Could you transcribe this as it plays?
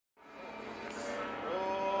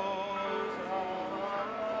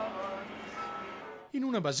In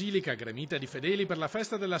una basilica gremita di fedeli per la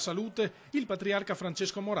Festa della Salute, il Patriarca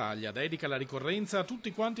Francesco Moraglia dedica la ricorrenza a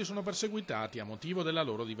tutti quanti sono perseguitati a motivo della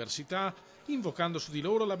loro diversità, invocando su di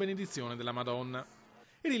loro la benedizione della Madonna.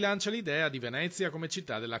 E rilancia l'idea di Venezia come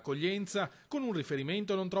città dell'accoglienza, con un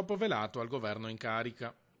riferimento non troppo velato al governo in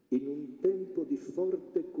carica. In un tempo di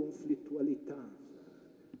forte conflittualità,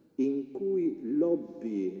 in cui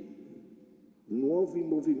lobby, nuovi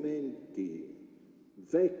movimenti,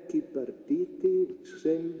 vecchi partiti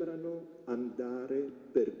sembrano andare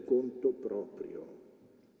per conto proprio.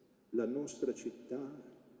 La nostra città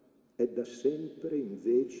è da sempre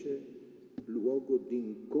invece luogo di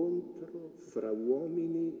incontro fra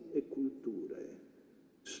uomini e culture,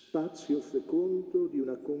 spazio fecondo di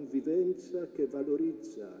una convivenza che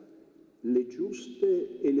valorizza le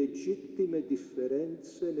giuste e legittime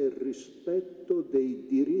differenze nel rispetto dei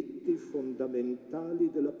diritti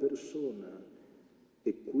fondamentali della persona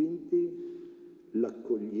e quindi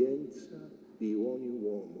l'accoglienza di ogni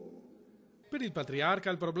uomo. Per il Patriarca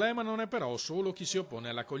il problema non è però solo chi si oppone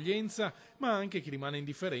all'accoglienza, ma anche chi rimane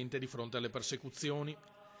indifferente di fronte alle persecuzioni.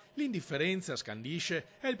 L'indifferenza, scandisce,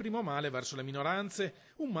 è il primo male verso le minoranze,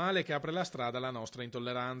 un male che apre la strada alla nostra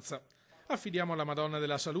intolleranza. Affidiamo alla Madonna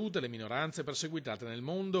della Salute le minoranze perseguitate nel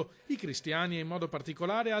mondo, i cristiani e in modo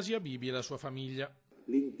particolare Asia Bibi e la sua famiglia.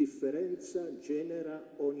 L'indifferenza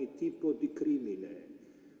genera ogni tipo di crimine,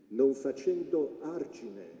 non facendo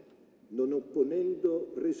argine, non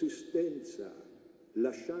opponendo resistenza,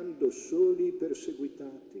 lasciando soli i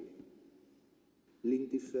perseguitati.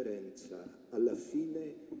 L'indifferenza, alla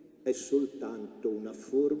fine, è soltanto una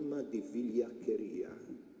forma di vigliaccheria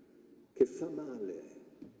che fa male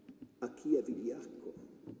a chi è vigliacco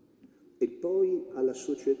e poi alla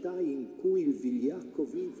società in cui il vigliacco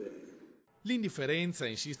vive. L'indifferenza,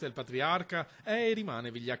 insiste il Patriarca, è e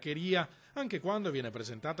rimane vigliaccheria, anche quando viene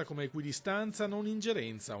presentata come equidistanza, non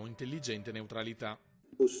ingerenza o intelligente neutralità.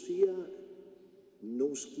 Ossia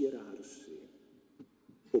non schierarsi,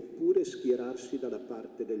 oppure schierarsi dalla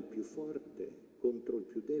parte del più forte contro il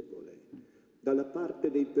più debole, dalla parte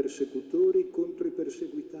dei persecutori contro i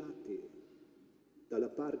perseguitati, dalla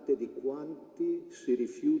parte di quanti si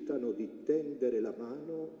rifiutano di tendere la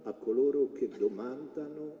mano a coloro che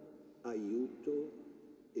domandano aiuto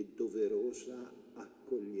e doverosa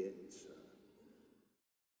accoglienza.